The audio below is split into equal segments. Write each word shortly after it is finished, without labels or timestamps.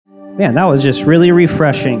Man, that was just really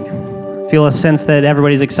refreshing. Feel a sense that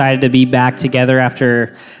everybody's excited to be back together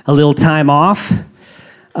after a little time off.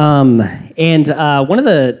 And one of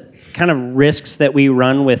the kind of risks that we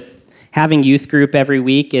run with having youth group every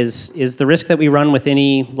week is the risk that we run with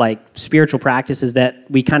any spiritual practice is that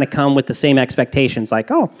we kind of come with the same expectations, like,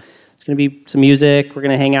 oh, it's going to be some music, we're going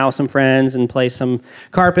to hang out with some friends and play some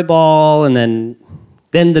carpet ball, and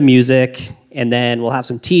then the music, and then we'll have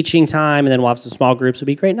some teaching time, and then we'll have some small groups. It'll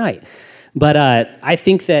be a great night. But I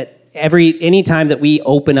think that any time that we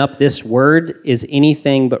open up this word is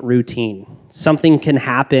anything but routine. Something can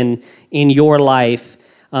happen in your life,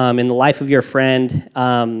 in the life of your friend,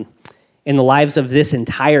 in the lives of this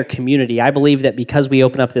entire community. I believe that because we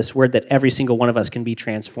open up this word, that every single one of us can be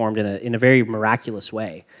transformed in a very miraculous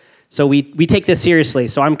way. So we take this seriously.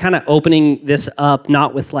 So I'm kind of opening this up,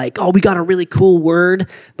 not with we got a really cool word,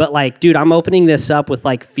 but dude, I'm opening this up with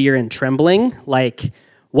fear and trembling,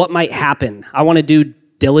 what might happen. I want to do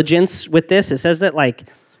diligence with this. It says that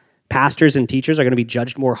pastors and teachers are going to be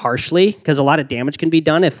judged more harshly because a lot of damage can be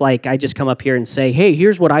done if I just come up here and say, hey,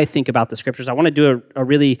 here's what I think about the scriptures. I want to do a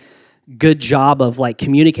really good job of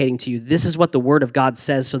communicating to you, this is what the word of God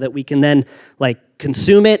says, so that we can then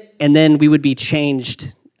consume it, and then we would be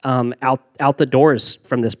changed out the doors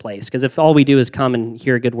from this place. Because if all we do is come and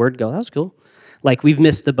hear a good word, go, that was cool, we've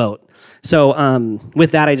missed the boat. So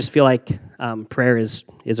with that, I just feel prayer is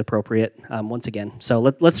appropriate once again. So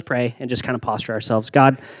let's pray and just kind of posture ourselves.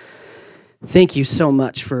 God, thank you so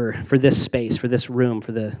much for this space, for this room,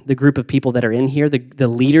 for the group of people that are in here, the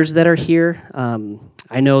leaders that are here.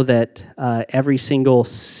 I know that every single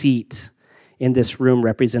seat in this room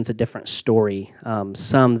represents a different story.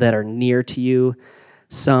 Some that are near to you,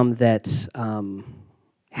 some that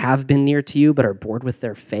have been near to you but are bored with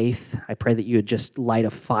their faith. I pray that you would just light a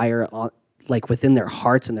fire within their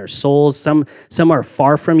hearts and their souls. Some are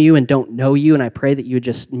far from you and don't know you, and I pray that you would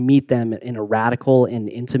just meet them in a radical and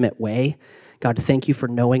intimate way. God, thank you for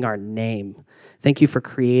knowing our name. Thank you for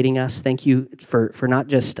creating us. Thank you for not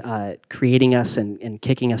just creating us and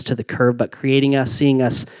kicking us to the curb, but creating us, seeing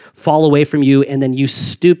us fall away from you, and then you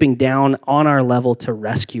stooping down on our level to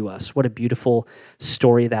rescue us. What a beautiful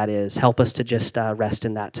story that is. Help us to just rest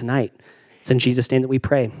in that tonight. It's in Jesus' name that we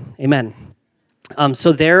pray. Amen.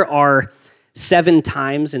 So there are 7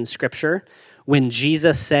 times in Scripture when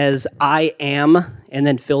Jesus says, I am, and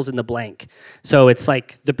then fills in the blank. So it's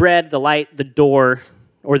the bread, the light, the door,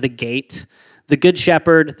 or the gate, the good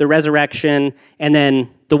shepherd, the resurrection, and then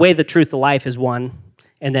the way, the truth, the life is one,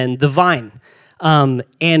 and then the vine. And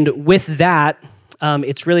with that,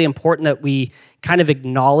 it's really important that we kind of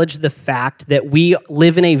acknowledge the fact that we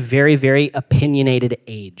live in a very, very opinionated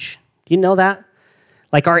age. Do you know that?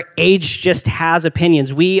 Our age just has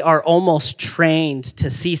opinions. We are almost trained to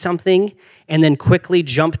see something and then quickly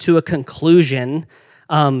jump to a conclusion,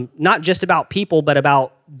 not just about people, but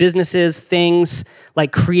about businesses, things,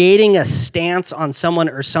 creating a stance on someone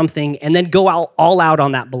or something, and then go all out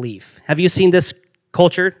on that belief. Have you seen this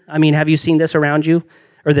culture? Have you seen this around you,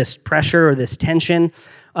 or this pressure or this tension?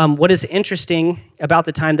 What is interesting about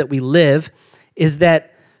the time that we live is that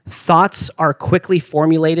thoughts are quickly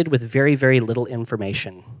formulated with very, very little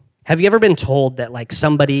information. Have you ever been told that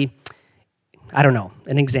somebody, I don't know,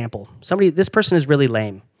 an example, this person is really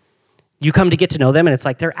lame. You come to get to know them and it's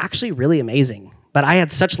they're actually really amazing, but I had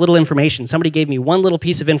such little information. Somebody gave me one little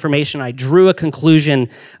piece of information. I drew a conclusion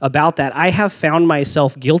about that. I have found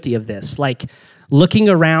myself guilty of this, looking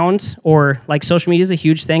around, or social media is a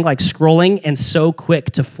huge thing, scrolling and so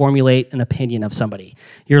quick to formulate an opinion of somebody.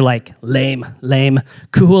 You're lame,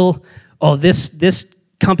 cool. Oh, this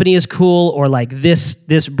company is cool, or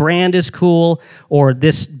this brand is cool, or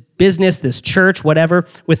this business, this church, whatever,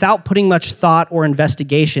 without putting much thought or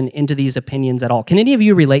investigation into these opinions at all. Can any of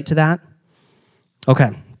you relate to that?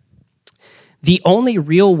 Okay. The only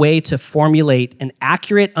real way to formulate an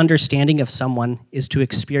accurate understanding of someone is to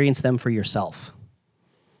experience them for yourself.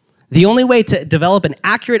 The only way to develop an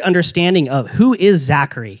accurate understanding of who is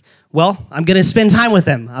Zachary, well, I'm going to spend time with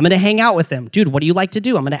him. I'm going to hang out with him. Dude, what do you like to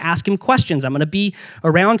do? I'm going to ask him questions. I'm going to be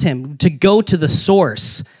around him, to go to the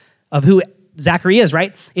source of who Zachary is,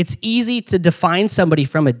 right? It's easy to define somebody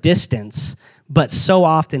from a distance, but so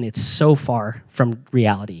often it's so far from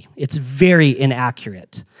reality. It's very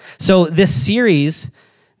inaccurate. So this series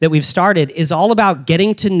that we've started is all about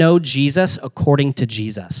getting to know Jesus according to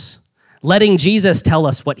Jesus. Letting Jesus tell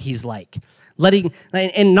us what he's like.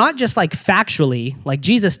 And not just factually,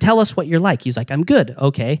 Jesus, tell us what you're like. He's I'm good,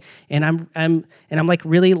 okay. And I'm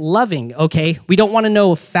really loving, okay. We don't want to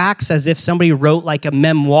know facts as if somebody wrote a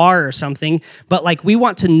memoir or something, but we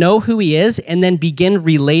want to know who he is and then begin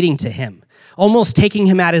relating to him. almost taking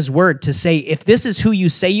him at his word to say, if this is who you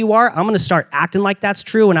say you are, I'm going to start acting like that's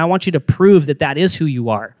true, and I want you to prove that that is who you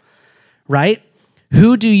are, right?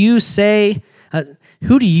 Who do you say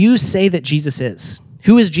that Jesus is?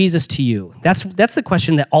 Who is Jesus to you? That's the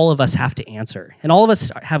question that all of us have to answer. And all of us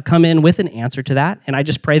have come in with an answer to that. And I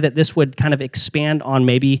just pray that this would kind of expand on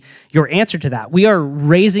maybe your answer to that. We are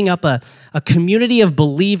raising up a community of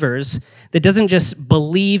believers that doesn't just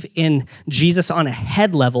believe in Jesus on a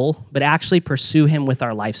head level, but actually pursue him with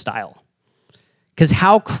our lifestyle. Because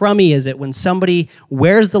how crummy is it when somebody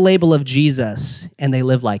wears the label of Jesus and they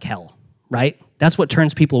live like hell, right? That's what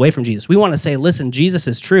turns people away from Jesus. We want to say, listen, Jesus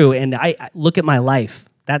is true, and I look at my life.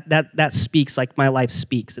 That speaks like my life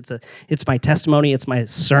speaks. It's my testimony, it's my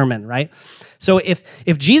sermon, right? So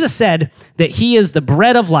if Jesus said that he is the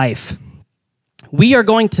bread of life, we are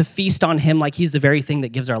going to feast on him like he's the very thing that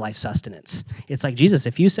gives our life sustenance. It's like, Jesus,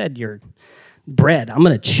 if you said you're bread, I'm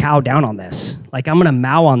going to chow down on this. Like, I'm going to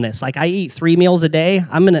mow on this. Like, I eat 3 meals a day.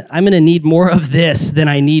 I'm going to need more of this than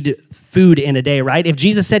I need food in a day, right? If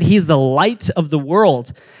Jesus said he's the light of the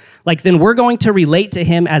world, like, then we're going to relate to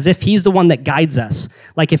him as if he's the one that guides us.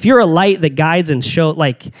 Like, if you're a light that guides and show,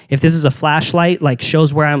 like, if this is a flashlight, like,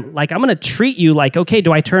 shows where I'm going to treat you like, okay,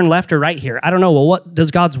 do I turn left or right here? I don't know. Well, what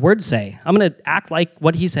does God's word say? I'm going to act like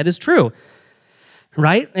what he said is true,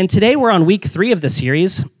 right? And today we're on week 3 of the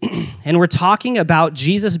series, and we're talking about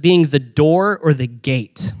Jesus being the door or the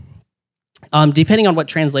gate. Depending on what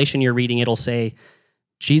translation you're reading, it'll say,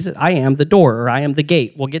 Jesus, I am the door, or I am the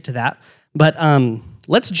gate. We'll get to that. But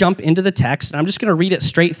let's jump into the text. And I'm just going to read it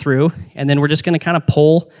straight through, and then we're just going to kind of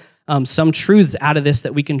pull some truths out of this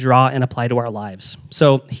that we can draw and apply to our lives.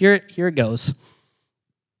 So here it goes.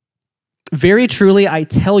 Very truly, I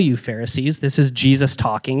tell you, Pharisees, this is Jesus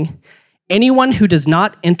talking, anyone who does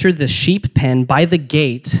not enter the sheep pen by the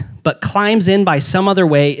gate, but climbs in by some other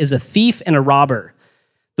way is a thief and a robber.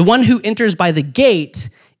 The one who enters by the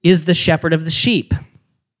gate is the shepherd of the sheep.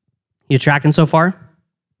 You tracking so far?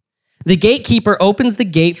 The gatekeeper opens the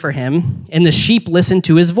gate for him, and the sheep listen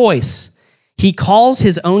to his voice. He calls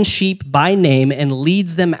his own sheep by name and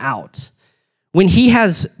leads them out. When he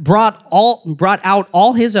has brought out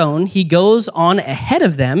all his own, he goes on ahead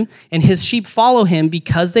of them, and his sheep follow him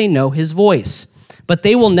because they know his voice. But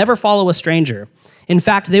they will never follow a stranger. In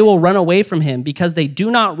fact, they will run away from him because they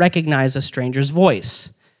do not recognize a stranger's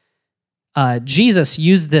voice. Jesus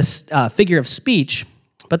used this figure of speech,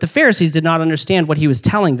 but the Pharisees did not understand what he was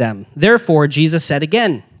telling them. Therefore, Jesus said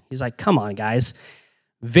again, he's like, come on, guys.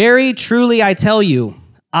 Very truly, I tell you,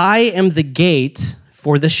 I am the gate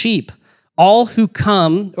for the sheep. All who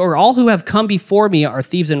have come before me are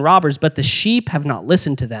thieves and robbers, but the sheep have not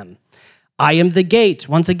listened to them. I am the gate.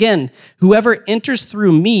 Once again, whoever enters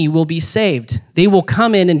through me will be saved. They will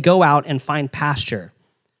come in and go out and find pasture.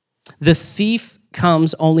 The thief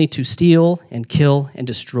comes only to steal and kill and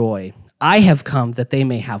destroy. I have come that they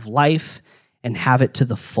may have life and have it to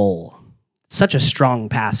the full. Such a strong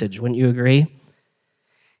passage, wouldn't you agree?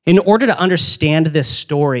 In order to understand this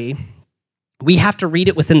story, we have to read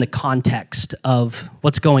it within the context of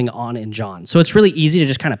what's going on in John. So it's really easy to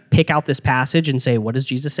just kind of pick out this passage and say, what does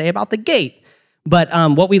Jesus say about the gate? But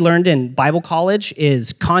what we learned in Bible college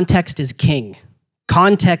is context is king.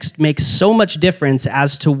 Context makes so much difference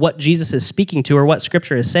as to what Jesus is speaking to or what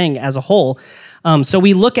Scripture is saying as a whole. So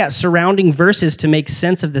we look at surrounding verses to make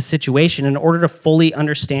sense of the situation in order to fully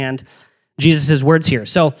understand Jesus' words here.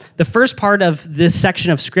 So the first part of this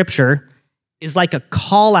section of Scripture is like a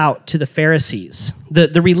call out to the Pharisees.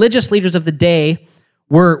 The religious leaders of the day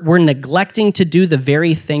were neglecting to do the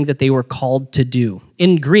very thing that they were called to do.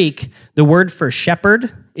 In Greek, the word for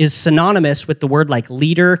shepherd is synonymous with the word like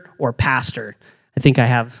leader or pastor. I think I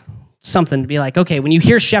have something to be like, okay, when you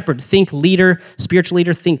hear shepherd, think leader, spiritual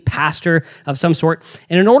leader, think pastor of some sort.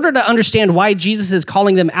 And in order to understand why Jesus is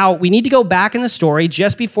calling them out, we need to go back in the story.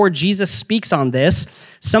 Just before Jesus speaks on this,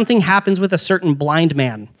 something happens with a certain blind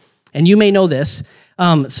man. And you may know this.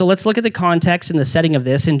 So let's look at the context and the setting of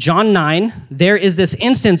this. In John 9, there is this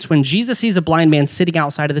instance when Jesus sees a blind man sitting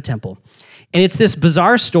outside of the temple. And it's this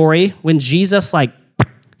bizarre story when Jesus,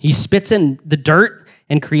 he spits in the dirt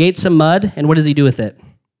and creates some mud. And what does he do with it?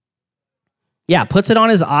 Yeah, puts it on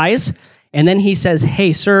his eyes. And then he says,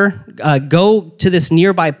 hey, sir, go to this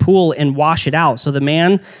nearby pool and wash it out. So the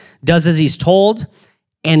man does as he's told.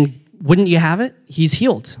 And wouldn't you have it? He's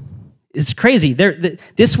healed. It's crazy.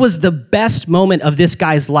 This was the best moment of this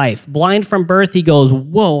guy's life. Blind from birth, he goes,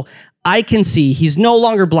 whoa, I can see. He's no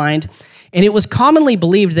longer blind. And it was commonly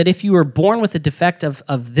believed that if you were born with a defect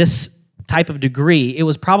of this type of degree, it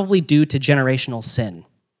was probably due to generational sin.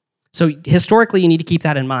 So historically, you need to keep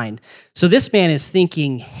that in mind. So this man is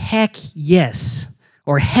thinking, heck yes,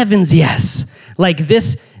 or heavens yes. Like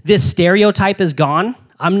this stereotype is gone.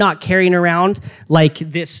 I'm not carrying around like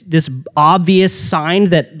this obvious sign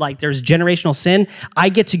that like there's generational sin. I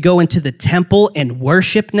get to go into the temple and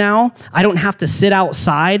worship now. I don't have to sit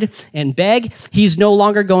outside and beg. He's no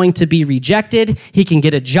longer going to be rejected. He can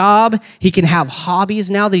get a job. He can have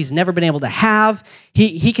hobbies now that he's never been able to have.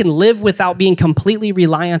 He can live without being completely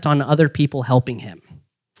reliant on other people helping him.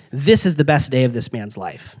 This is the best day of this man's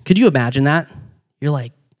life. Could you imagine that? You're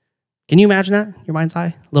like, can you imagine that? Your mind's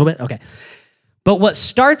eye? A little bit? Okay. But what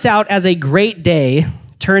starts out as a great day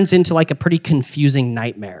turns into like a pretty confusing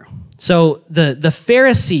nightmare. So the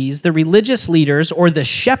Pharisees, the religious leaders, or the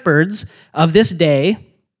shepherds of this day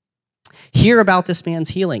hear about this man's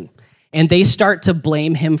healing, and they start to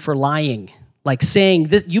blame him for lying, like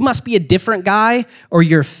saying, you must be a different guy, or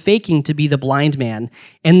you're faking to be the blind man.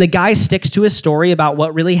 And the guy sticks to his story about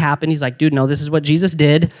what really happened. He's like, dude, no, this is what Jesus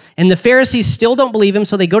did. And the Pharisees still don't believe him,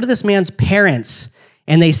 so they go to this man's parents,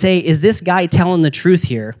 and they say, is this guy telling the truth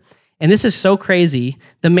here? And this is so crazy.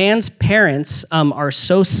 The man's parents are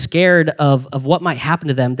so scared of what might happen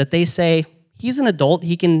to them that they say, he's an adult,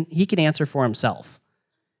 he can answer for himself.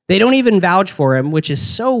 They don't even vouch for him, which is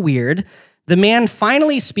so weird. The man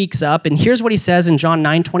finally speaks up, and here's what he says in John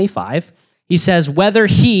 9:25. He says, whether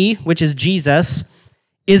he, which is Jesus,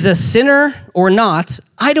 is a sinner or not,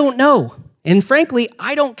 I don't know. And frankly,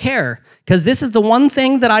 I don't care, because this is the one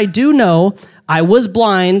thing that I do know. I was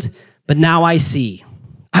blind, but now I see.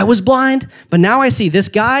 I was blind, but now I see. This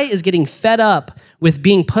guy is getting fed up with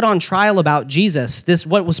being put on trial about Jesus. This,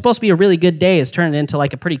 what was supposed to be a really good day, is turned into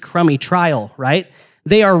like a pretty crummy trial, right?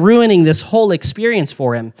 They are ruining this whole experience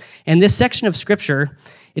for him. And this section of scripture,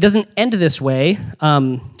 it doesn't end this way,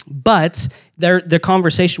 but their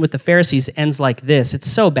conversation with the Pharisees ends like this. It's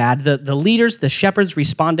so bad. The leaders, the shepherds,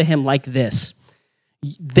 respond to him like this.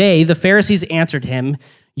 The Pharisees, answered him,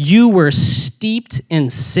 you were steeped in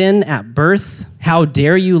sin at birth. How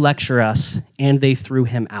dare you lecture us? And they threw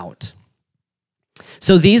him out.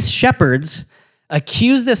 So these shepherds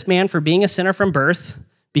accuse this man for being a sinner from birth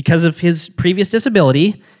because of his previous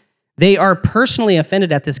disability. They are personally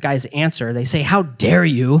offended at this guy's answer. They say, how dare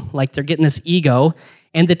you? Like they're getting this ego.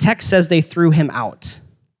 And the text says they threw him out.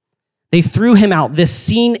 They threw him out. This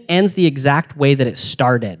scene ends the exact way that it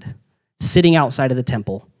started, sitting outside of the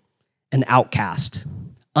temple, an outcast,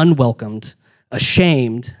 unwelcomed,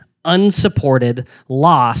 ashamed, unsupported,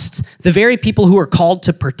 lost. The very people who are called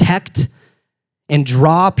to protect and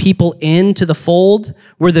draw people into the fold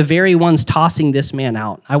were the very ones tossing this man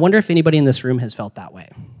out. I wonder if anybody in this room has felt that way.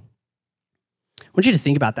 I want you to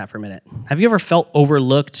think about that for a minute. Have you ever felt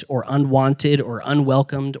overlooked or unwanted or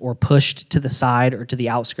unwelcomed or pushed to the side or to the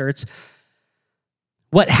outskirts?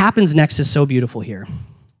 What happens next is so beautiful here.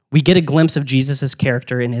 We get a glimpse of Jesus'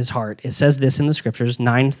 character in his heart. It says this in the scriptures,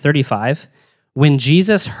 9:35. When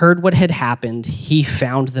Jesus heard what had happened, he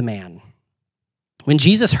found the man. When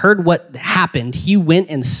Jesus heard what happened, he went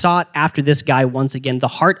and sought after this guy once again. The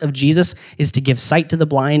heart of Jesus is to give sight to the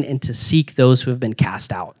blind and to seek those who have been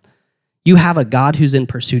cast out. You have a God who's in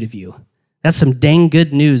pursuit of you. That's some dang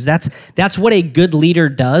good news. That's what a good leader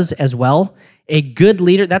does as well. A good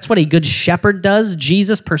leader, that's what a good shepherd does.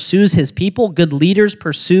 Jesus pursues his people. Good leaders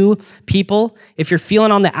pursue people. If you're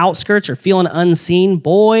feeling on the outskirts or feeling unseen,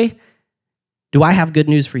 boy, do I have good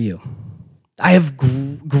news for you. I have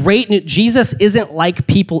great news. Jesus isn't like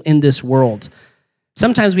people in this world.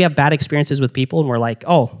 Sometimes we have bad experiences with people and we're like,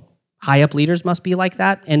 oh, high up leaders must be like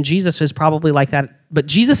that. And Jesus is probably like that. But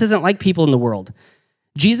Jesus isn't like people in the world.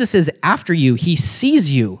 Jesus is after you. He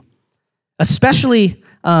sees you. Especially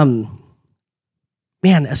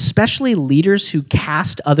leaders who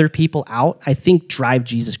cast other people out, I think drive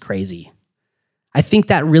Jesus crazy. I think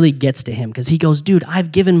that really gets to him because he goes, dude,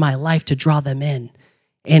 I've given my life to draw them in.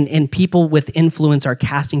 And people with influence are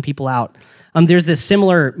casting people out. There's this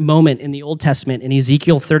similar moment in the Old Testament in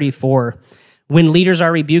Ezekiel 34 when leaders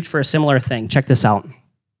are rebuked for a similar thing. Check this out.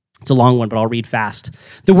 It's a long one, but I'll read fast.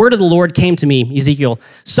 The word of the Lord came to me, Ezekiel,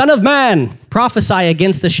 Son of man, prophesy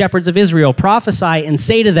against the shepherds of Israel. Prophesy and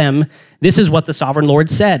say to them, this is what the sovereign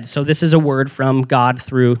Lord said. So this is a word from God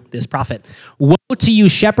through this prophet. Woe to you,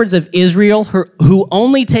 shepherds of Israel, who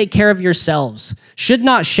only take care of yourselves. Should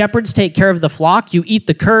not shepherds take care of the flock? You eat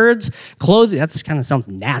the curds, that kind of sounds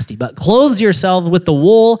nasty, but clothe yourselves with the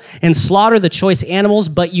wool and slaughter the choice animals,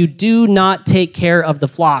 but you do not take care of the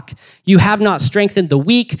flock. You have not strengthened the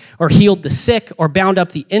weak or healed the sick or bound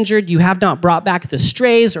up the injured. You have not brought back the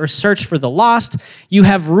strays or searched for the lost. You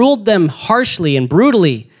have ruled them harshly and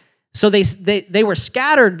brutally. So they were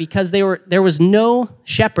scattered because there was no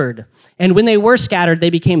shepherd. And when they were scattered, they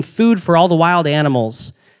became food for all the wild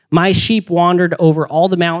animals. My sheep wandered over all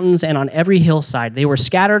the mountains and on every hillside. They were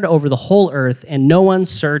scattered over the whole earth, and no one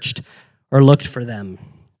searched or looked for them.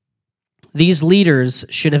 These leaders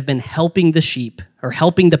should have been helping the sheep or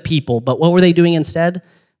helping the people, but what were they doing instead?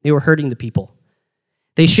 They were hurting the people.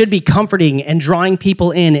 They should be comforting and drawing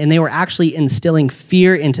people in, and they were actually instilling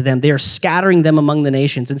fear into them. They are scattering them among the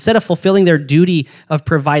nations. Instead of fulfilling their duty of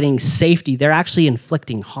providing safety, they're actually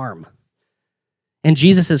inflicting harm. And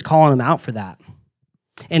Jesus is calling them out for that.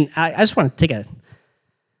 And I just want to take a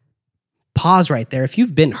pause right there. If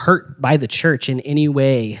you've been hurt by the church in any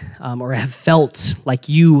way or have felt like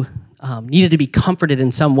you needed to be comforted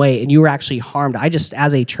in some way and you were actually harmed, I just,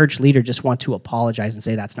 as a church leader, just want to apologize and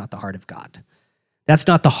say that's not the heart of God. That's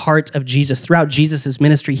not the heart of Jesus. Throughout Jesus'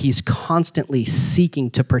 ministry, he's constantly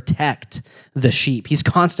seeking to protect the sheep. He's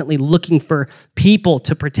constantly looking for people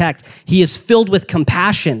to protect. He is filled with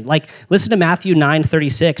compassion. Like, listen to Matthew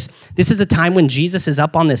 9:36. This is a time when Jesus is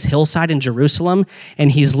up on this hillside in Jerusalem,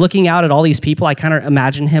 and he's looking out at all these people. I kind of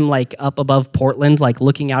imagine him like up above Portland, like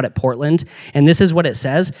looking out at Portland. And this is what it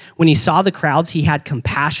says. When he saw the crowds, he had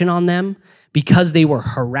compassion on them because they were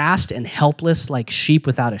harassed and helpless like sheep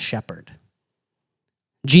without a shepherd.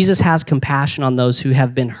 Jesus has compassion on those who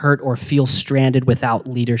have been hurt or feel stranded without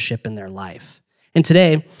leadership in their life. And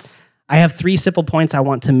today, I have 3 simple points I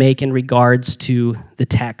want to make in regards to the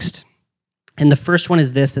text. And the first one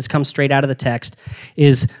is this comes straight out of the text,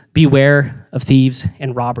 is beware of thieves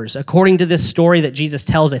and robbers. According to this story that Jesus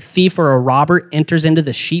tells, a thief or a robber enters into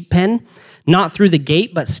the sheep pen, not through the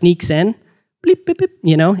gate, but sneaks in, bleep, bleep,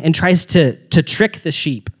 bleep, and tries to trick the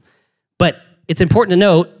sheep. But it's important to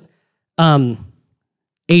note,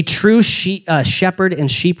 a true shepherd and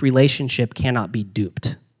sheep relationship cannot be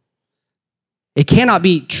duped. It cannot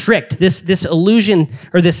be tricked. This illusion,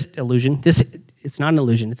 it's not an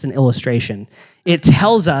illusion, it's an illustration. It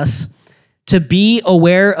tells us to be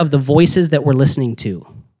aware of the voices that we're listening to.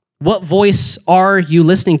 What voice are you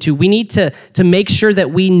listening to? We need to make sure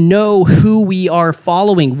that we know who we are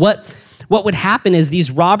following. What would happen is these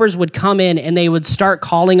robbers would come in and they would start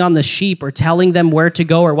calling on the sheep or telling them where to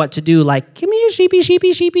go or what to do. Like, come here, sheepy,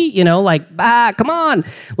 sheepy, sheepy, come on.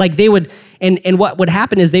 Like they would, and what would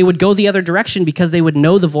happen is they would go the other direction because they would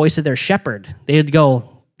know the voice of their shepherd. They would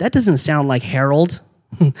go, that doesn't sound like Harold.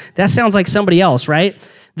 That sounds like somebody else, right?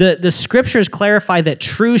 The scriptures clarify that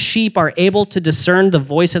true sheep are able to discern the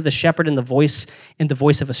voice of the shepherd and the voice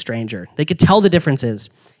of a stranger. They could tell the differences.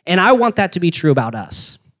 And I want that to be true about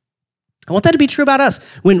us. I want that to be true about us.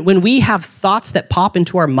 When we have thoughts that pop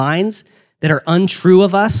into our minds that are untrue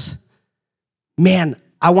of us, man,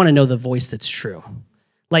 I want to know the voice that's true.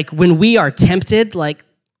 Like when we are tempted, like,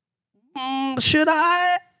 should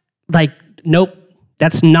I? Like, nope,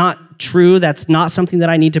 that's not true. That's not something that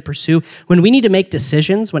I need to pursue. When we need to make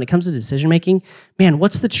decisions, when it comes to decision making, man,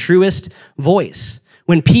 what's the truest voice?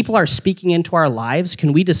 When people are speaking into our lives,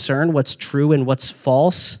 can we discern what's true and what's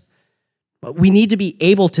false? But we need to be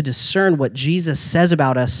able to discern what Jesus says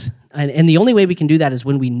about us, and the only way we can do that is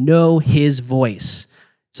when we know his voice.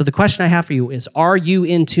 So the question I have for you is, are you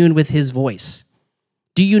in tune with his voice?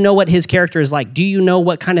 Do you know what his character is like? Do you know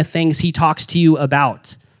what kind of things he talks to you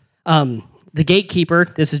about? The gatekeeper,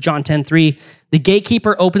 this is John 10:3, the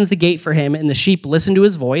gatekeeper opens the gate for him, and the sheep listen to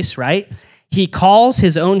his voice, right? He calls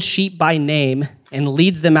his own sheep by name and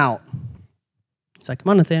leads them out. He's like, come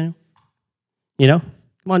on, Nathaniel.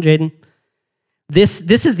 Come on, Jaden. This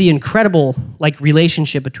is the incredible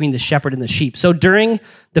relationship between the shepherd and the sheep. So during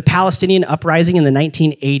the Palestinian uprising in the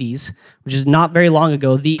 1980s, which is not very long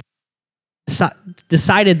ago,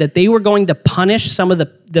 decided that they were going to punish some of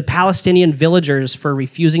the Palestinian villagers for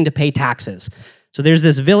refusing to pay taxes. So there's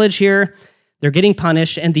this village here, they're getting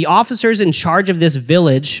punished, and the officers in charge of this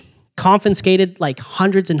village confiscated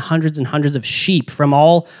hundreds and hundreds and hundreds of sheep from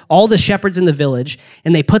all the shepherds in the village,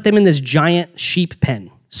 and they put them in this giant sheep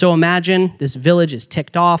pen. So imagine this village is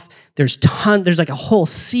ticked off. There's like a whole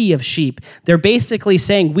sea of sheep. They're basically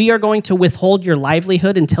saying, we are going to withhold your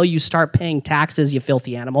livelihood until you start paying taxes, you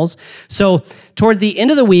filthy animals. So toward the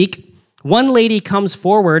end of the week, one lady comes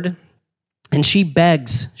forward and she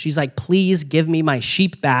begs. She's like, please give me my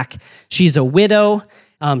sheep back. She's a widow.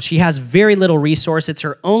 She has very little resource. It's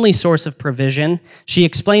her only source of provision. She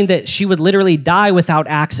explained that she would literally die without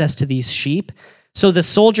access to these sheep. So the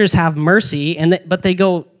soldiers have mercy, but they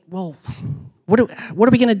go, well, what are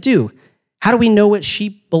we going to do? How do we know what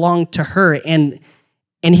sheep belong to her? And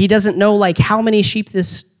he doesn't know how many sheep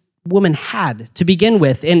this woman had to begin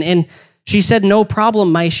with. And she said, no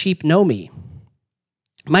problem, my sheep know me.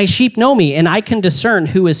 My sheep know me, and I can discern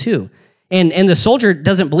who is who. And the soldier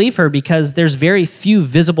doesn't believe her because there's very few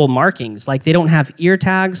visible markings. Like they don't have ear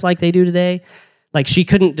tags like they do today. Like she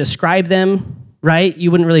couldn't describe them, right? You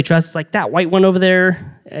wouldn't really trust. It's like that white one over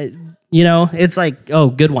there. It's like, oh,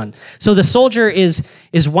 good one. So the soldier is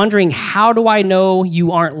wondering, how do I know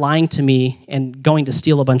you aren't lying to me and going to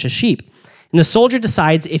steal a bunch of sheep? And the soldier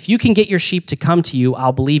decides, if you can get your sheep to come to you,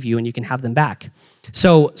 I'll believe you and you can have them back.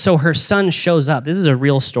 So her son shows up. This is a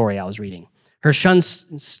real story I was reading. Her son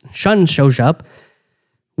shows up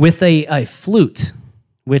with a flute,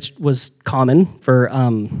 which was common for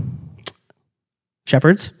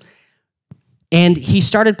shepherds. And he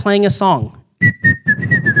started playing a song.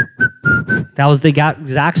 That was the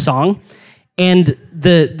exact song. And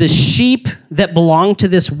the sheep that belonged to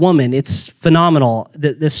this woman, it's phenomenal.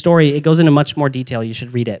 This story, it goes into much more detail. You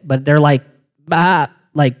should read it. But they're like, bah,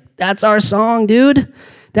 like, that's our song, dude.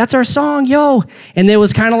 That's our song, yo. And there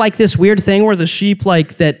was kind of like this weird thing where the sheep,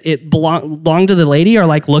 like, that it belonged to the lady are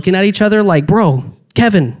like looking at each other like, bro,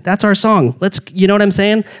 Kevin, that's our song. You know what I'm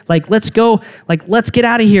saying? Like, let's go, like, let's get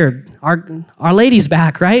out of here. Our lady's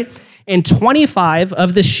back, right? And 25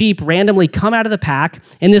 of the sheep randomly come out of the pack,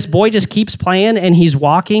 and this boy just keeps playing, and he's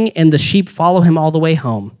walking, and the sheep follow him all the way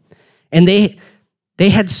home. And they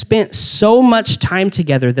had spent so much time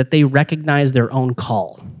together that they recognized their own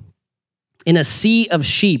call. In a sea of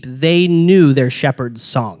sheep, they knew their shepherd's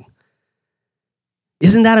song.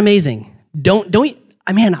 Isn't that amazing?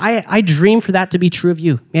 I dream for that to be true of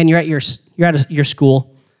you. Man, you're at your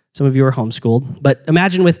school. Some of you are homeschooled, but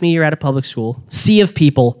imagine with me, you're at a public school, sea of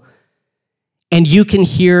people, and you can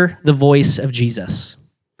hear the voice of Jesus.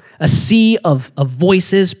 A sea of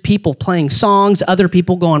voices, people playing songs, other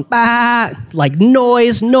people going, bah, like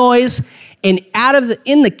noise, and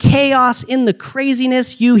in the chaos, in the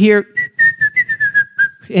craziness, you hear,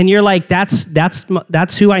 and you're like, that's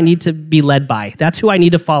who I need to be led by. That's who I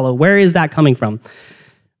need to follow. Where is that coming from?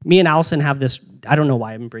 Me and Allison have this, I don't know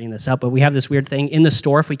why I'm bringing this up, but we have this weird thing. In the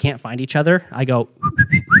store, if we can't find each other, I go,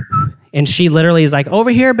 and she literally is like, over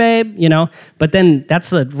here, babe, But then that's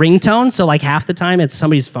the ringtone, so like half the time it's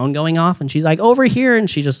somebody's phone going off, and she's like, over here, and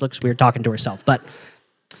she just looks weird talking to herself. But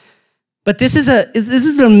this is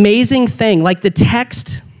an amazing thing. Like the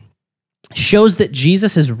text shows that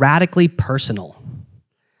Jesus is radically personal.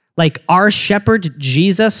 Like our shepherd,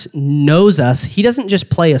 Jesus, knows us. He doesn't just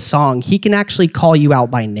play a song. He can actually call you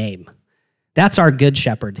out by name. That's our good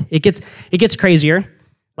shepherd. It gets crazier.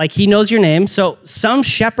 Like he knows your name. So some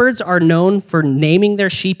shepherds are known for naming their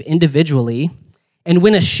sheep individually. And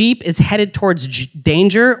when a sheep is headed towards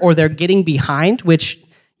danger or they're getting behind, which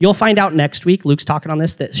you'll find out next week, Luke's talking on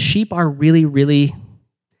this, that sheep are really, really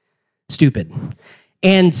stupid.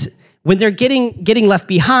 And when they're getting left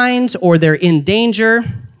behind or they're in danger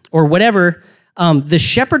or whatever, the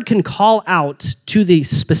shepherd can call out to the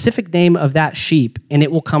specific name of that sheep and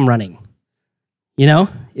it will come running.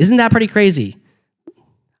 Isn't that pretty crazy?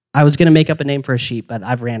 I was going to make up a name for a sheep, but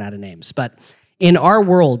I've ran out of names. But in our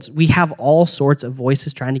world, we have all sorts of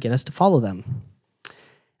voices trying to get us to follow them.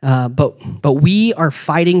 But we are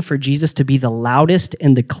fighting for Jesus to be the loudest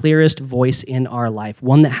and the clearest voice in our life,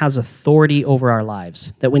 one that has authority over our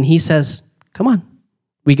lives. That when he says, come on,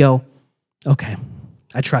 we go, okay,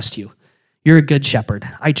 I trust you. You're a good shepherd.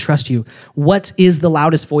 I trust you. What is the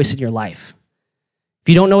loudest voice in your life? If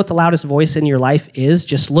you don't know what the loudest voice in your life is,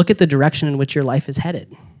 just look at the direction in which your life is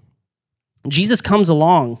headed. Jesus comes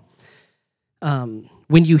along.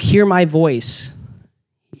 When you hear my voice,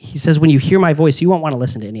 he says, when you hear my voice, you won't want to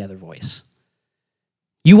listen to any other voice.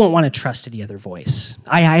 You won't want to trust any other voice.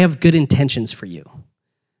 I have good intentions for you.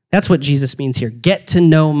 That's what Jesus means here. Get to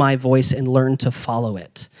know my voice and learn to follow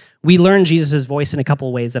it. We learn Jesus' voice in a couple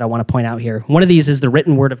of ways that I want to point out here. One of these is the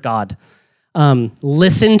written word of God.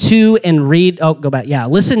 Listen to and read. Oh, go back. Yeah,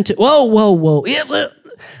 listen to. Whoa.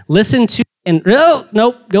 Listen to and. Oh,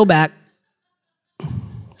 nope, go back.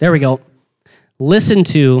 There we go. Listen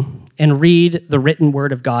to and read the written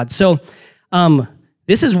word of God. So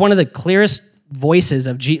this is one of the clearest voices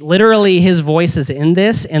of literally his voice is in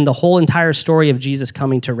this, and the whole entire story of Jesus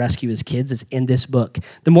coming to rescue his kids is in this book.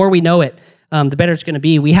 The more we know it, the better it's going to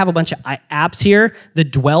be. We have a bunch of apps here. The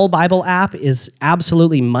Dwell Bible app is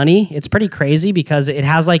absolutely money. It's pretty crazy because it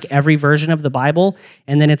has like every version of the Bible,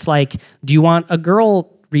 and then it's like, do you want a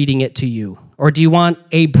girl reading it to you? Or do you want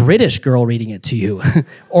a British girl reading it to you?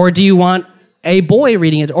 Or do you want a boy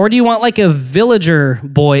reading it? Or do you want like a villager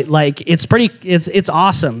boy? Like it's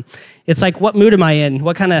awesome. It's like, what mood am I in?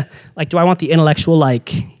 What kind of, like, do I want the intellectual,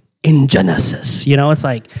 like, in Genesis? It's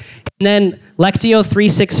like, and then Lectio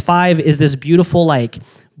 365 is this beautiful, like,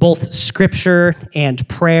 both scripture and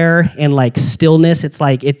prayer and like stillness. It's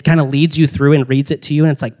like it kind of leads you through and reads it to you,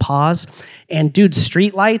 and it's like pause. And dude,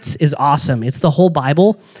 Streetlights is awesome. It's the whole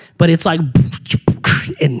Bible, but it's like,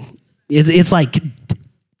 and it's like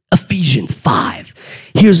Ephesians 5.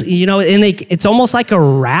 Here's, and it's almost like a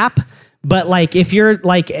rap, but like if you're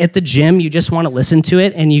like at the gym, you just want to listen to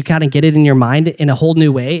it and you kind of get it in your mind in a whole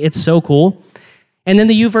new way. It's so cool. And then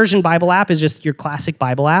the YouVersion Bible app is just your classic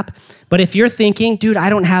Bible app. But if you're thinking, dude,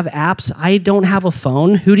 I don't have apps, I don't have a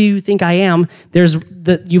phone, who do you think I am?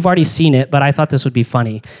 You've already seen it, but I thought this would be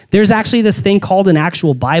funny. There's actually this thing called an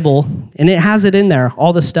actual Bible, and it has it in there,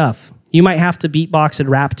 all the stuff. You might have to beatbox and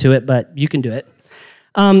rap to it, but you can do it.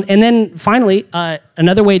 And then finally,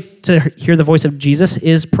 another way to hear the voice of Jesus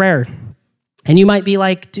is prayer. And you might be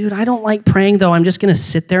like, dude, I don't like praying though. I'm just going to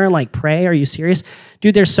sit there and like pray. Are you serious?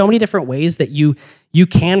 Dude, there's so many different ways that you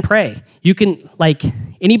can pray. You can, like,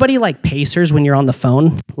 anybody like pacers when you're on the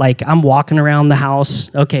phone? Like, I'm walking around the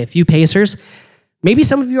house. Okay, a few pacers. Maybe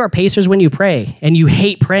some of you are pacers when you pray, and you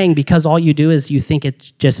hate praying because all you do is you think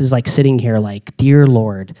it just is like sitting here like, dear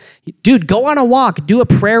Lord. Dude, go on a walk. Do a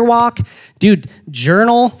prayer walk. Dude,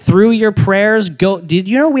 journal through your prayers. Did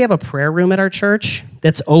you know we have a prayer room at our church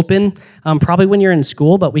that's open? Probably when you're in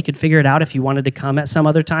school, but we could figure it out if you wanted to come at some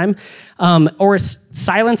other time. Or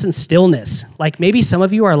silence and stillness. Like maybe some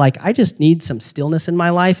of you are like, I just need some stillness in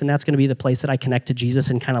my life, and that's going to be the place that I connect to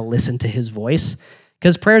Jesus and kind of listen to his voice.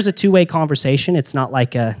 Because prayer is a two-way conversation. It's not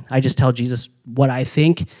like I just tell Jesus what I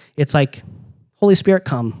think. It's like, Holy Spirit,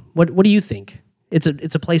 come. What do you think? It's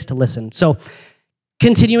a place to listen. So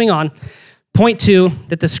continuing on, point 2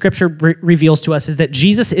 that the scripture reveals to us is that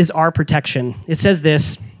Jesus is our protection. It says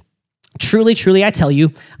this, truly, truly, I tell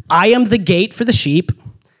you, I am the gate for the sheep.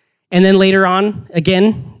 And then later on,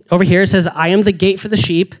 again, over here, it says, I am the gate for the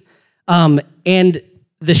sheep. And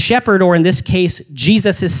the shepherd, or in this case,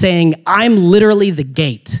 Jesus is saying, I'm literally the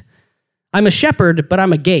gate. I'm a shepherd, but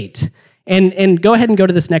I'm a gate. And go ahead and go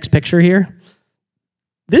to this next picture here.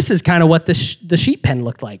 This is kind of what the sheep pen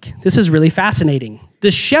looked like. This is really fascinating.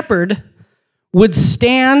 The shepherd would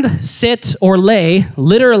stand, sit, or lay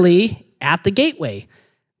literally at the gateway.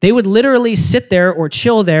 They would literally sit there or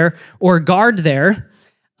chill there or guard there.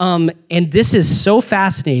 And this is so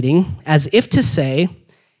fascinating, as if to say,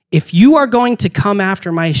 if you are going to come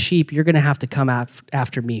after my sheep, you're going to have to come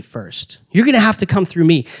after me first. You're going to have to come through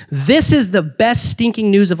me. This is the best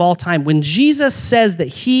stinking news of all time. When Jesus says that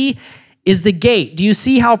he is the gate, do you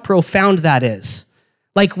see how profound that is?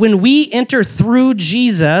 Like when we enter through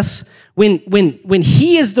Jesus, when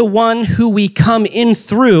he is the one who we come in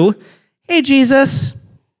through, hey, Jesus,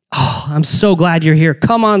 oh, I'm so glad you're here.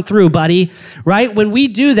 Come on through, buddy, right? When we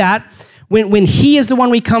do that, when he is the one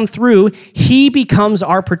we come through, he becomes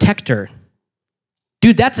our protector.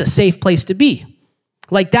 Dude, that's a safe place to be.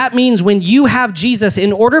 Like that means when you have Jesus,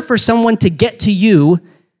 in order for someone to get to you,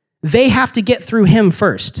 they have to get through him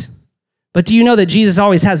first. But do you know that Jesus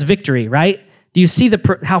always has victory, right? Do you see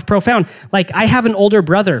how profound? Like I have an older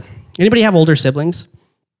brother. Anybody have older siblings?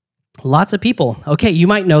 Lots of people. Okay, you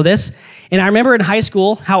might know this. And I remember in high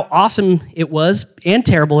school how awesome it was and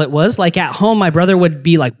terrible it was. Like at home, my brother would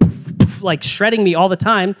be like shredding me all the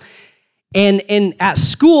time. And at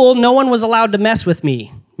school, no one was allowed to mess with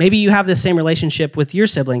me. Maybe you have the same relationship with your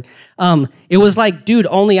sibling. It was like, dude,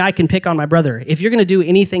 only I can pick on my brother. If you're going to do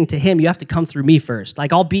anything to him, you have to come through me first.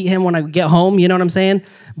 Like I'll beat him when I get home, you know what I'm saying?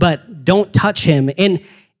 But don't touch him. And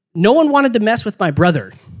no one wanted to mess with my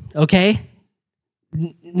brother, okay?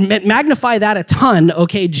 Magnify that a ton,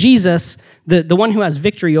 okay? Jesus, the one who has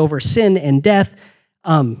victory over sin and death,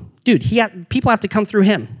 dude, people have to come through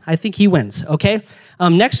him. I think he wins, okay?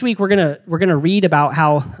 Next week, we're gonna read about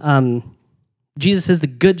how Jesus is the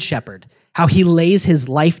good shepherd, how he lays his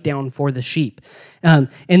life down for the sheep. And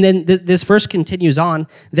then this verse continues on,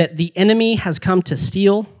 that the enemy has come to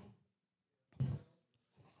steal.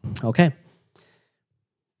 Okay.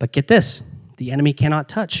 But get this, the enemy cannot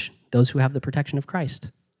touch those who have the protection of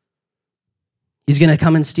Christ. He's going to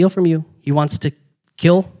come and steal from you. He wants to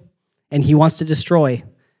kill and he wants to destroy.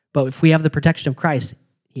 But if we have the protection of Christ,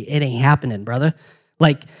 it ain't happening, brother.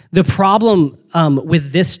 Like the problem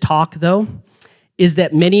with this talk, though, is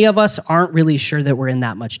that many of us aren't really sure that we're in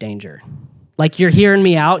that much danger. Like you're hearing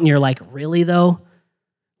me out and you're like, really though?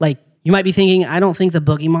 Like you might be thinking, I don't think the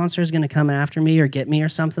boogie monster is going to come after me or get me or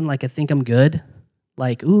something. Like I think I'm good.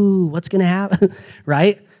 Like, ooh, what's going to happen?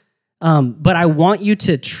 Right? But I want you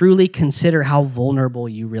to truly consider how vulnerable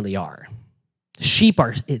you really are. Sheep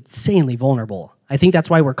are insanely vulnerable. I think that's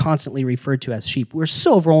why we're constantly referred to as sheep. We're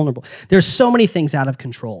so vulnerable. There's so many things out of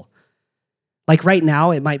control. Like right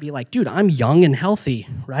now, it might be like, dude, I'm young and healthy,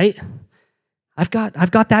 right? I've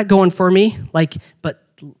got that going for me. Like, but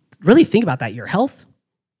really think about that. Your health,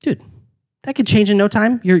 dude, that could change in no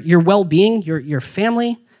time. Your well-being, your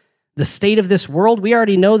family, the state of this world. We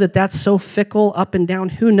already know that that's so fickle, up and down.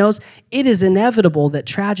 Who knows? It is inevitable that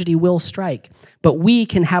tragedy will strike, but we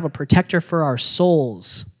can have a protector for our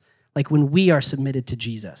souls, like when we are submitted to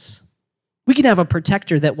Jesus. We can have a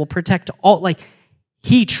protector that will protect all, like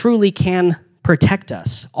he truly can protect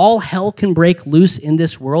us. All hell can break loose in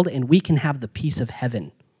this world, and we can have the peace of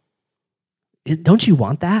heaven. Don't you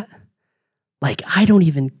want that? Like,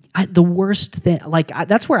 the worst thing,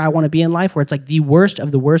 that's where I want to be in life, where it's like the worst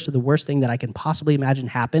of the worst of the worst thing that I can possibly imagine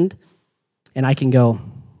happened, and I can go,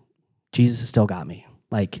 Jesus has still got me.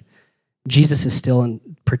 Like, Jesus is still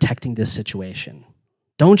protecting this situation.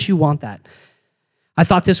 Don't you want that? I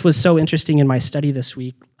thought this was so interesting in my study this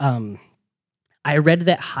week. I read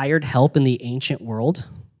that hired help in the ancient world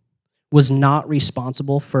was not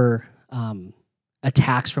responsible for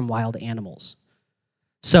attacks from wild animals.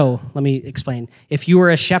 So let me explain. If you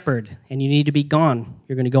were a shepherd and you need to be gone,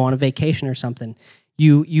 you're going to go on a vacation or something,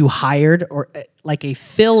 you hired or like a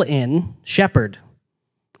fill-in shepherd.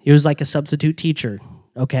 He was like a substitute teacher,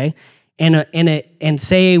 okay? And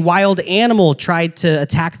say a wild animal tried to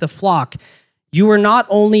attack the flock, you were not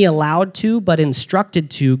only allowed to, but instructed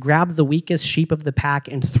to grab the weakest sheep of the pack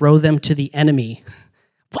and throw them to the enemy.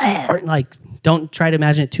 Like, don't try to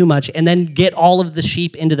imagine it too much, and then get all of the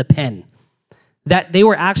sheep into the pen. That they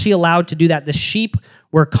were actually allowed to do that. The sheep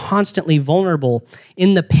were constantly vulnerable.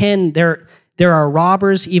 In the pen, there are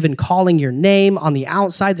robbers even calling your name. On the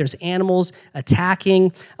outside, there's animals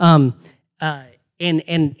attacking. And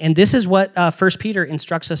this is what 1 Peter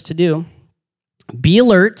instructs us to do. Be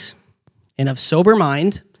alert and of sober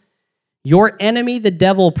mind. Your enemy, the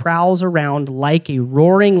devil, prowls around like a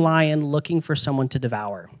roaring lion looking for someone to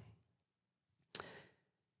devour.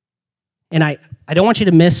 And I don't want you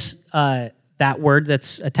to miss that word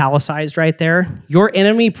that's italicized right there. Your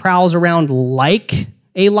enemy prowls around like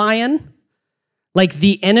a lion. Like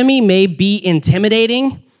the enemy may be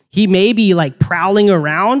intimidating. He may be like prowling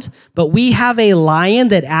around, but we have a lion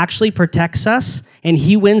that actually protects us, and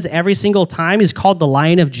he wins every single time. He's called the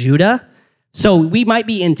Lion of Judah. So we might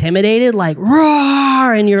be intimidated, like,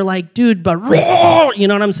 roar, and you're like, dude, but roar, you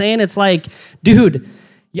know what I'm saying? It's like, dude,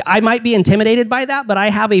 I might be intimidated by that, but I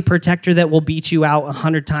have a protector that will beat you out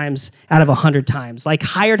 100 times out of 100 times. Like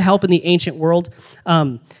hired help in the ancient world,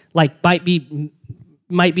 like might be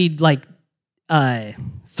like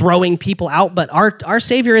throwing people out, but our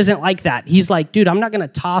Savior isn't like that. He's like, dude, I'm not going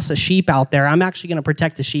to toss a sheep out there. I'm actually going to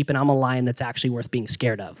protect the sheep, and I'm a lion that's actually worth being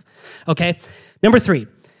scared of. Okay? Number 3.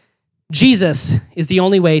 Jesus is the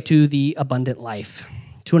only way to the abundant life,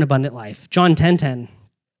 to an abundant life. John 10:10,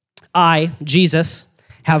 I, Jesus,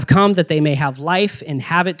 have come that they may have life and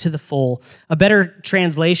have it to the full. A better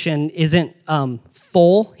translation isn't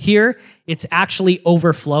full here. It's actually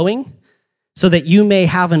overflowing, so that you may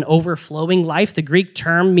have an overflowing life. The Greek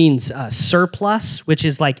term means surplus, which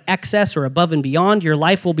is like excess or above and beyond. Your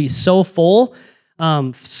life will be so full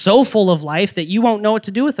of life that you won't know what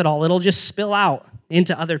to do with it all. It'll just spill out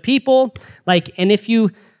into other people. Like, and if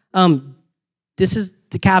you, this is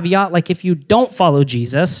the caveat, like if you don't follow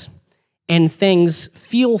Jesus and things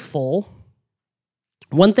feel full,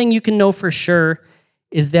 one thing you can know for sure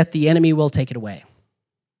is that the enemy will take it away.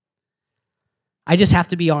 I just have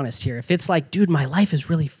to be honest here. If it's like, dude, my life is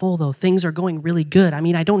really full though, things are going really good. I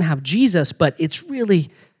mean, I don't have Jesus, but it's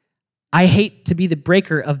really, I hate to be the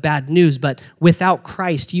breaker of bad news, but without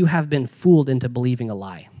Christ, you have been fooled into believing a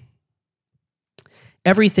lie.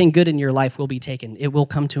 Everything good in your life will be taken. It will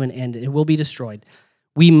come to an end. It will be destroyed.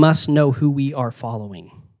 We must know who we are following.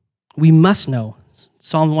 We must know.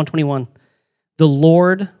 Psalm 121, the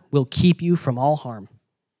Lord will keep you from all harm.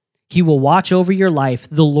 He will watch over your life.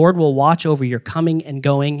 The Lord will watch over your coming and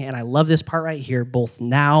going. And I love this part right here, both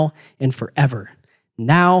now and forever.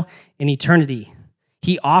 Now and eternity.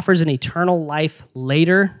 He offers an eternal life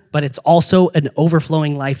later, but it's also an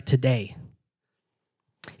overflowing life today.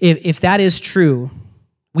 If that is true,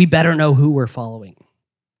 we better know who we're following.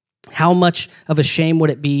 How much of a shame would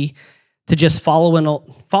it be to just follow an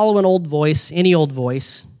old voice, any old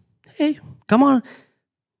voice? Hey, come on,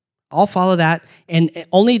 I'll follow that, and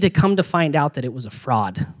only to come to find out that it was a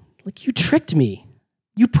fraud. Like, you tricked me.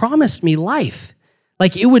 You promised me life.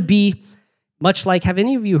 Like, it would be much like, have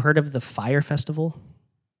any of you heard of the Fire Festival?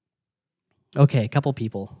 Okay, a couple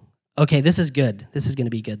people. Okay, this is good. This is going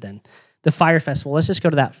to be good then. The Fire Festival. Let's just go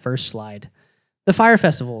to that first slide. The Fire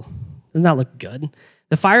Festival. Doesn't that look good?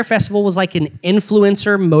 The Fire Festival was like an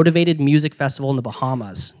influencer-motivated music festival in the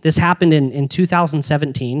Bahamas. This happened in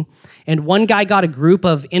 2017, and one guy got a group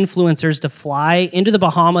of influencers to fly into the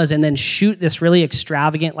Bahamas and then shoot this really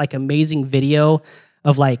extravagant, like amazing video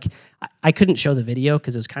of like, I couldn't show the video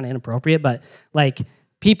because it was kind of inappropriate, but like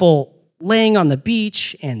people laying on the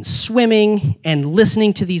beach and swimming and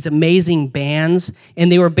listening to these amazing bands,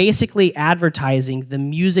 and they were basically advertising the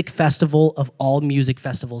music festival of all music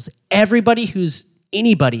festivals. Everybody who's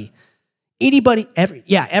anybody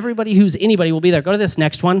who's anybody will be there. Go to this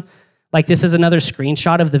next one. Like, this is another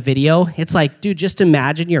screenshot of the video. It's like, dude, just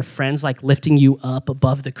imagine your friends like lifting you up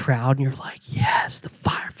above the crowd, and you're like, yes, the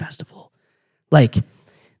Fire Festival. Like,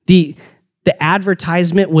 the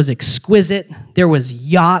advertisement was exquisite. There was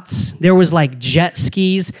yachts. There was like jet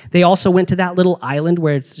skis. They also went to that little island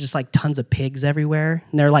where it's just like tons of pigs everywhere,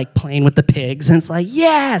 and they're like playing with the pigs, and it's like,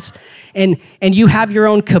 yes. And you have your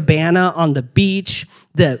own cabana on the beach.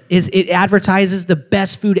 It advertises the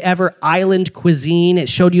best food ever, island cuisine. It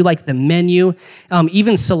showed you like the menu.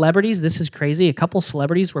 Even celebrities, this is crazy. A couple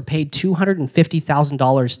celebrities were paid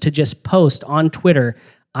 $250,000 to just post on Twitter,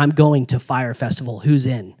 I'm going to Fire Festival, who's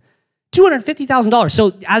in? $250,000.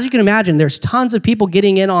 So as you can imagine, there's tons of people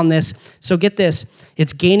getting in on this. So get this,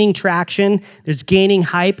 it's gaining traction. There's gaining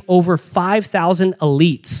hype. Over 5,000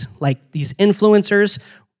 elites, like these influencers,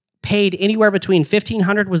 paid anywhere between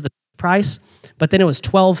 $1,500 was the price, but then it was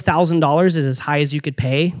 $12,000 is as high as you could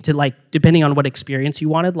pay to, like, depending on what experience you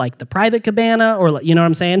wanted, like the private cabana or, you know what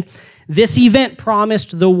I'm saying? This event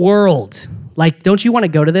promised the world. Like, don't you want to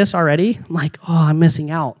go to this already? I'm like, oh, I'm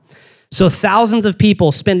missing out. So thousands of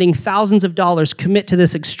people spending thousands of dollars commit to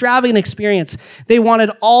this extravagant experience. They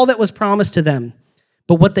wanted all that was promised to them,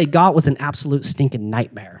 but what they got was an absolute stinking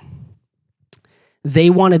nightmare. They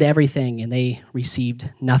wanted everything, and they received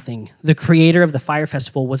nothing. The creator of the Fire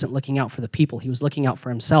Festival wasn't looking out for the people. He was looking out for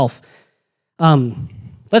himself.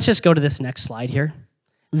 Let's just go to this next slide here.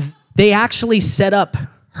 They actually set up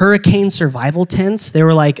hurricane survival tents. They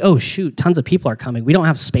were like, oh shoot, tons of people are coming. We don't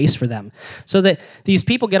have space for them. So that these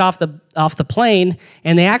people get off the plane,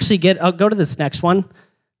 and they actually go to this next one.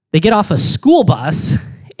 They get off a school bus,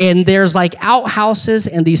 and there's like outhouses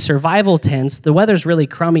and these survival tents. The weather's really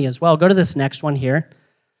crummy as well. Go to this next one here.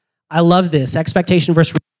 I love this. Expectation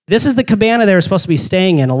versus reality. This is the cabana they were supposed to be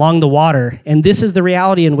staying in along the water, and this is the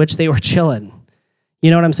reality in which they were chilling. You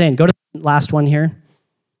know what I'm saying? Go to the last one here.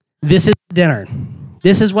 This is dinner.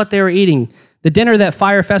 This is what they were eating. The dinner that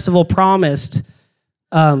Fire Festival promised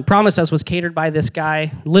us was catered by this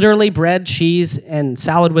guy. Literally bread, cheese, and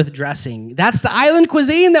salad with dressing. That's the island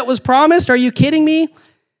cuisine that was promised? Are you kidding me?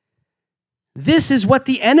 This is what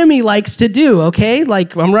the enemy likes to do, okay?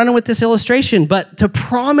 Like, I'm running with this illustration, but to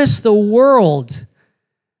promise the world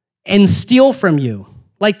and steal from you.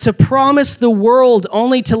 Like, to promise the world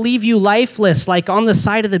only to leave you lifeless, like on the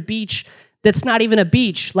side of the beach that's not even a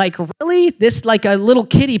beach. Like, really? This, like a little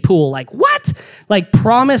kiddie pool. Like, what? Like,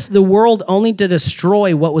 promise the world only to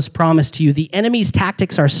destroy what was promised to you. The enemy's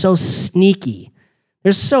tactics are so sneaky.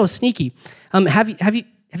 They're so sneaky. Have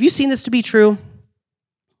you seen this to be true? Have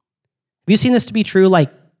you seen this to be true?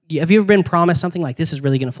 Like, have you ever been promised something like, this is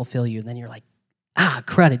really going to fulfill you? And then you're like,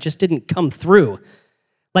 crud, it just didn't come through.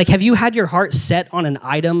 Like, have you had your heart set on an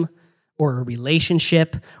item or a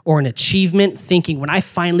relationship or an achievement, thinking, when I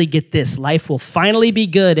finally get this, life will finally be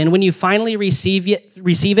good. And when you finally receive it,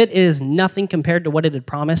 it is nothing compared to what it had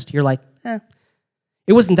promised. You're like,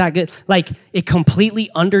 it wasn't that good. Like, it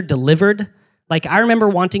completely under-delivered. Like, I remember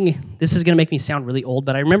wanting, this is going to make me sound really old,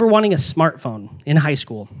 but I remember wanting a smartphone in high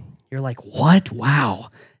school. You're like, what? Wow.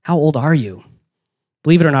 How old are you?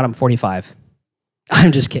 Believe it or not, I'm 45.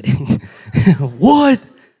 I'm just kidding. What?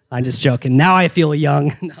 I'm just joking. Now I feel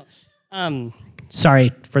young. No.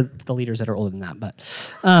 Sorry for the leaders that are older than that, but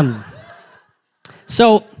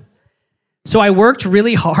so I worked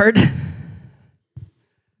really hard.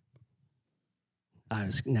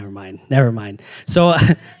 Never mind. So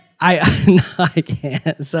I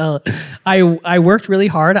can't. So I worked really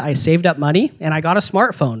hard. I saved up money, and I got a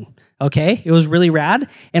smartphone. Okay, it was really rad,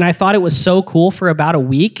 and I thought it was so cool for about a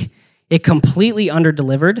week. It completely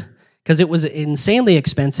under-delivered, because it was insanely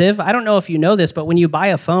expensive. I don't know if you know this, but when you buy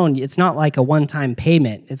a phone, it's not like a one-time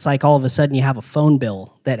payment. It's like all of a sudden you have a phone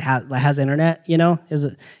bill that has internet, you know?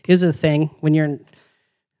 Here's a thing. When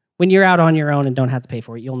you're out on your own and don't have to pay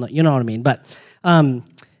for it, you know what I mean. But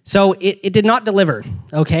so it did not deliver,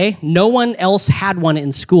 okay? No one else had one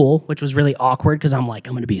in school, which was really awkward, because I'm like,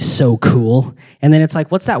 I'm going to be so cool. And then it's like,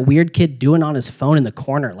 what's that weird kid doing on his phone in the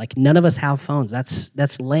corner? Like, none of us have phones.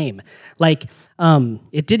 That's lame. Like,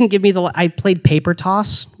 it didn't give me I played paper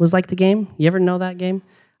toss, was like the game. You ever know that game?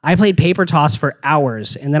 I played paper toss for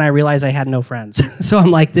hours, and then I realized I had no friends. So I'm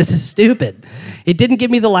like, this is stupid. It didn't give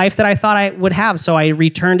me the life that I thought I would have, so I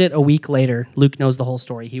returned it a week later. Luke knows the whole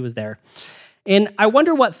story. He was there. And I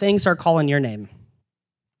wonder what things are calling your name.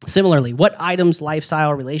 Similarly, what items,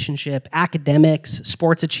 lifestyle, relationship, academics,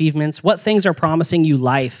 sports achievements, what things are promising you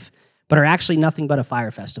life, but are actually nothing but a fire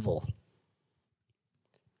festival?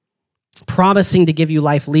 Promising to give you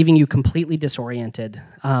life, leaving you completely disoriented.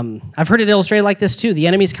 I've heard it illustrated like this too. The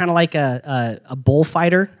enemy's kind of like a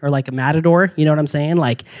bullfighter or like a matador. You know what I'm saying?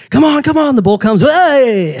 Like, come on, come on. The bull comes,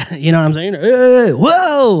 hey! You know what I'm saying? Hey,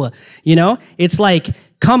 whoa! You know, it's like,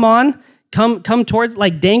 come on, come towards,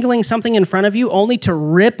 like dangling something in front of you only to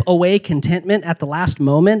rip away contentment at the last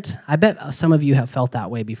moment. I bet some of you have felt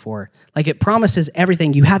that way before. Like it promises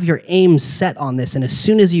everything. You have your aim set on this, and as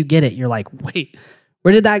soon as you get it, you're like, wait,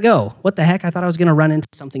 where did that go? What the heck? I thought I was going to run into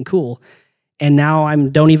something cool. And now I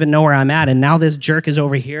don't even know where I'm at. And now this jerk is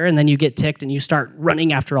over here. And then you get ticked and you start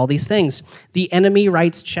running after all these things. The enemy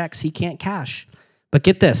writes checks he can't cash. But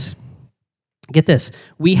get this. Get this.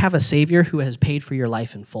 We have a Savior who has paid for your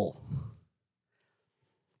life in full.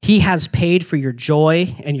 He has paid for your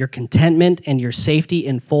joy and your contentment and your safety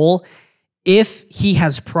in full. If he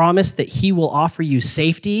has promised that he will offer you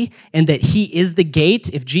safety and that he is the gate,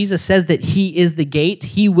 if Jesus says that he is the gate,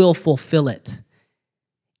 he will fulfill it.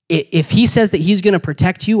 If he says that he's going to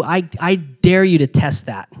protect you, I dare you to test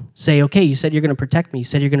that. Say, okay, you said you're going to protect me. You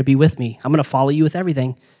said you're going to be with me. I'm going to follow you with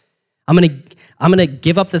everything. I'm going to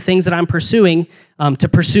give up the things that I'm pursuing to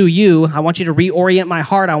pursue you. I want you to reorient my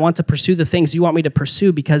heart. I want to pursue the things you want me to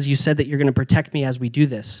pursue because you said that you're going to protect me as we do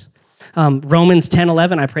this. Romans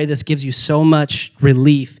 10:11, I pray this gives you so much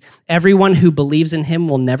relief. Everyone who believes in him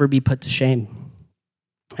will never be put to shame.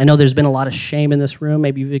 I know there's been a lot of shame in this room.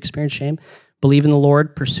 Maybe you've experienced shame. Believe in the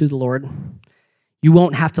Lord, pursue the Lord. You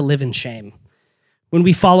won't have to live in shame. When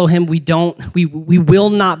we follow him, we will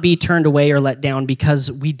not be turned away or let down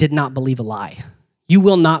because we did not believe a lie. You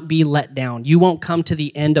will not be let down. You won't come to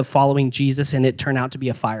the end of following Jesus and it turn out to be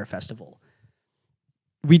a fire festival.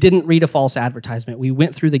 We didn't read a false advertisement. We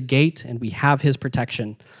went through the gate and we have his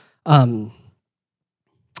protection. I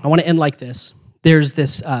want to end like this. There's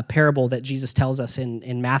this parable that Jesus tells us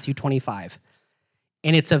in Matthew 25,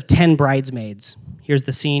 and it's of 10 bridesmaids. Here's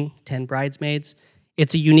the scene, 10 bridesmaids.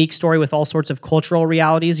 It's a unique story with all sorts of cultural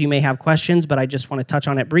realities. You may have questions, but I just want to touch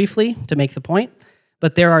on it briefly to make the point.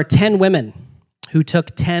 But there are 10 women who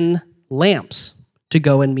took 10 lamps to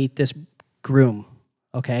go and meet this groom,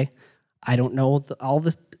 okay? I don't know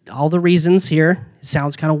all the reasons here. It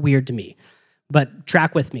sounds kind of weird to me, but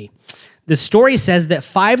track with me. The story says that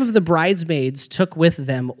 5 of the bridesmaids took with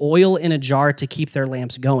them oil in a jar to keep their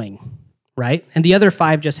lamps going, right? And the other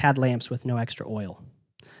 5 just had lamps with no extra oil.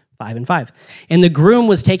 5 and 5. And the groom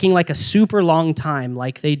was taking like a super long time,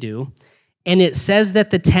 like they do. And it says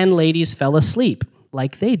that the 10 ladies fell asleep,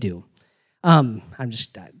 like they do. When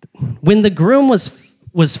the groom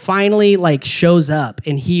was finally like shows up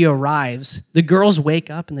and he arrives, the girls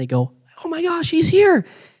wake up and they go, oh my gosh, he's here.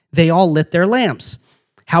 They all lit their lamps.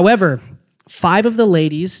 However, 5 of the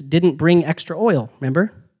ladies didn't bring extra oil,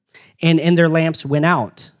 remember? And their lamps went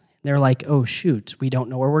out. They're like, oh shoot, we don't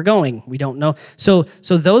know where we're going. We don't know. So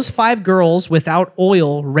those 5 girls without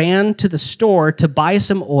oil ran to the store to buy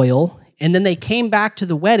some oil, and then they came back to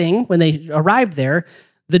the wedding. When they arrived there,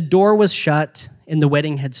 the door was shut and the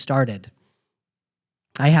wedding had started.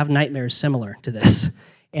 I have nightmares similar to this.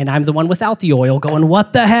 And I'm the one without the oil going,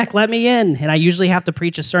 what the heck, let me in. And I usually have to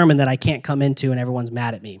preach a sermon that I can't come into and everyone's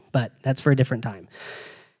mad at me. But that's for a different time.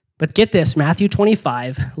 But get this, Matthew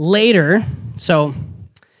 25. Later,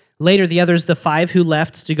 the others, the 5 who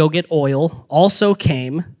left to go get oil, also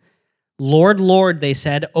came. Lord, Lord, they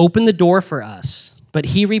said, open the door for us. But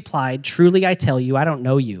he replied, truly I tell you, I don't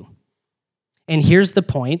know you. And here's the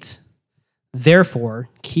point. Therefore,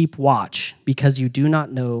 keep watch, because you do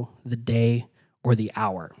not know the day or the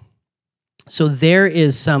hour. So there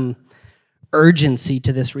is some urgency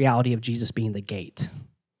to this reality of Jesus being the gate.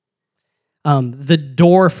 The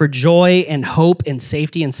door for joy and hope and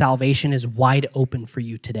safety and salvation is wide open for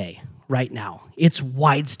you today, right now. It's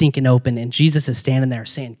wide stinking open, and Jesus is standing there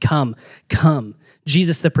saying, come, come.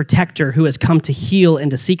 Jesus, the protector who has come to heal and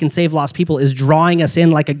to seek and save lost people, is drawing us in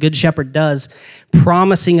like a good shepherd does,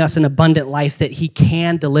 promising us an abundant life that he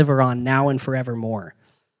can deliver on now and forevermore.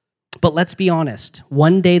 But let's be honest,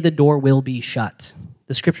 one day the door will be shut.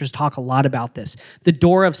 The scriptures talk a lot about this. The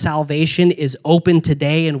door of salvation is open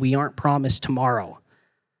today, and we aren't promised tomorrow.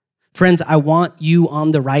 Friends, I want you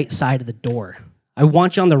on the right side of the door. I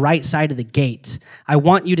want you on the right side of the gate. I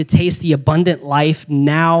want you to taste the abundant life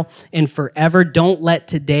now and forever. Don't let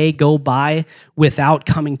today go by without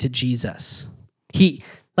coming to Jesus.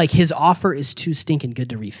 His offer is too stinking good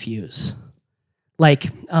to refuse.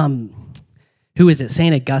 Who is it?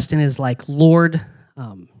 St. Augustine is like, Lord,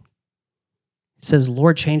 says,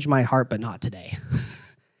 Lord, change my heart, but not today.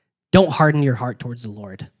 Don't harden your heart towards the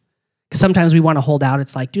Lord. Because sometimes we want to hold out.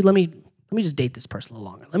 It's like, dude, let me just date this person a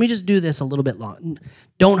little longer. Let me just do this a little bit longer.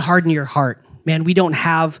 Don't harden your heart. Man, we don't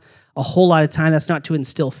have a whole lot of time. That's not to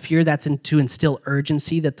instill fear. That's to instill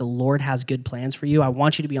urgency that the Lord has good plans for you. I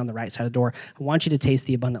want you to be on the right side of the door. I want you to taste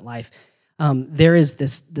the abundant life. There is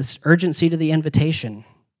this urgency to the invitation.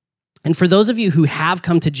 And for those of you who have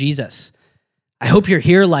come to Jesus, I hope you're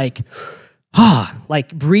here like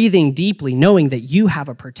breathing deeply, knowing that you have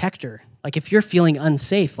a protector. Like if you're feeling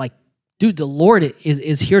unsafe, like, dude, the Lord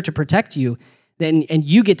is here to protect you, and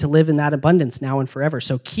you get to live in that abundance now and forever.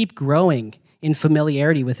 So keep growing in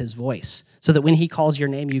familiarity with his voice so that when he calls your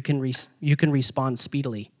name, you can respond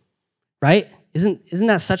speedily, right? Isn't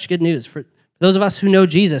that such good news? For those of us who know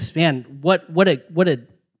Jesus, man, what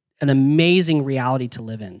an amazing reality to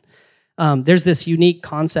live in. There's this unique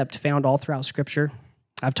concept found all throughout Scripture.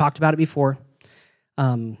 I've talked about it before.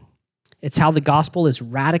 It's how the gospel is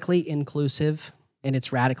radically inclusive and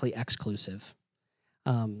it's radically exclusive.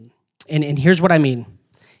 And here's what I mean,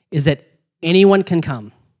 is that anyone can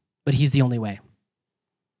come, but he's the only way.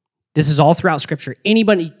 This is all throughout Scripture.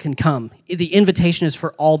 Anybody can come. The invitation is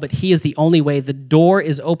for all, but he is the only way. The door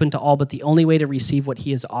is open to all, but the only way to receive what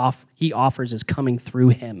he offers is coming through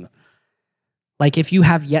him. Like if you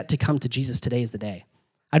have yet to come to Jesus, today is the day.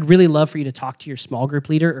 I'd really love for you to talk to your small group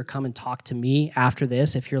leader or come and talk to me after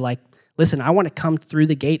this if you're like, listen, I want to come through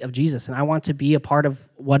the gate of Jesus and I want to be a part of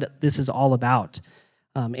what this is all about.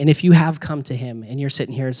 And if you have come to him and you're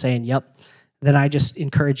sitting here and saying, yep, then I just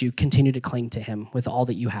encourage you, continue to cling to him with all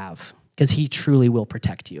that you have because he truly will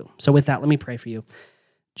protect you. So with that, let me pray for you.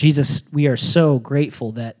 Jesus, we are so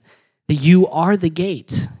grateful that you are the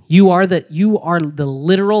gate. You are the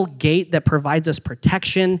literal gate that provides us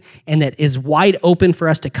protection and that is wide open for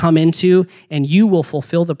us to come into, and you will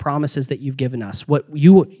fulfill the promises that you've given us.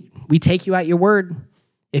 We take you at your word.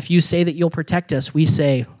 If you say that you'll protect us, we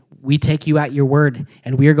say, we take you at your word,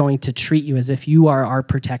 and we are going to treat you as if you are our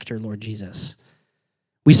protector, Lord Jesus.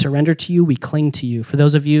 We surrender to you. We cling to you. For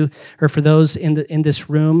those of you, or for those in this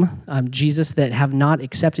room, Jesus, that have not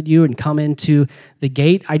accepted you and come into the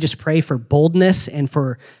gate, I just pray for boldness and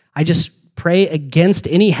I just pray against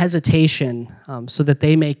any hesitation so that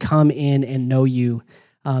they may come in and know you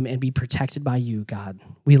and be protected by you, God.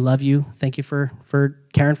 We love you. Thank you for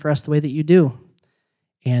caring for us the way that you do.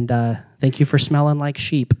 And thank you for smelling like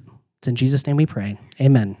sheep. It's in Jesus' name we pray.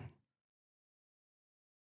 Amen.